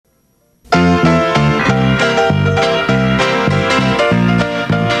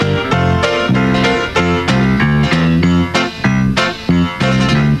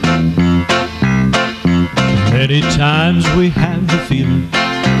times we have the feeling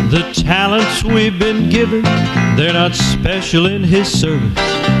the talents we've been given, they're not special in His service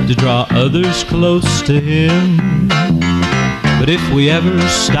to draw others close to Him. But if we ever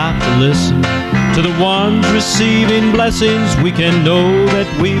stop to listen to the ones receiving blessings, we can know that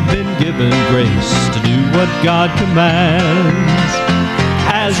we've been given grace to do what God commands.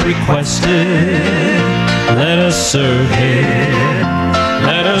 As requested, let us serve Him.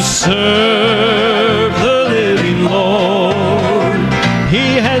 Let us serve the living Lord.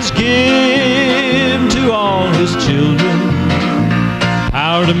 He has given to all His children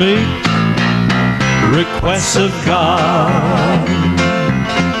power to meet requests of God.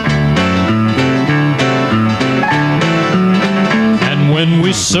 And when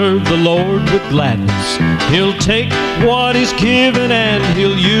we serve the Lord with gladness, He'll take what He's given and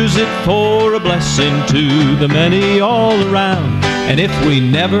He'll use it for a blessing to the many all around. And if we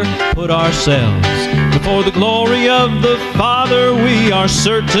never put ourselves before the glory of the Father, we are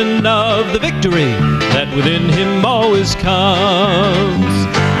certain of the victory that within Him always comes.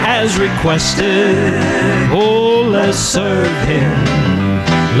 As requested, oh, let's serve Him.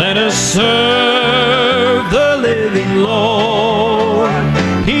 Let us serve the living Lord.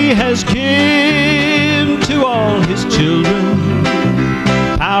 He has given to all His children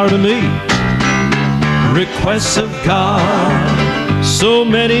power to meet requests of God. So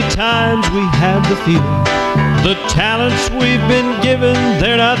many times we have the feeling the talents we've been given,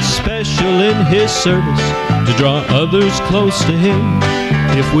 they're not special in His service to draw others close to Him.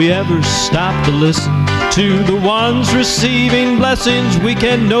 If we ever stop to listen to the ones receiving blessings, we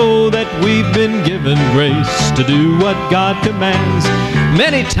can know that we've been given grace to do what God commands.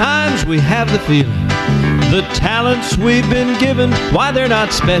 Many times we have the feeling the talents we've been given, why, they're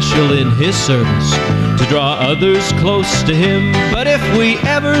not special in His service to draw others close to Him. But if we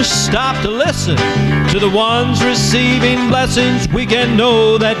ever stop to listen to the ones receiving blessings, we can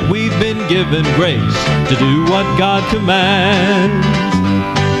know that we've been given grace to do what God commands.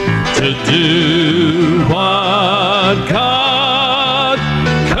 To do what God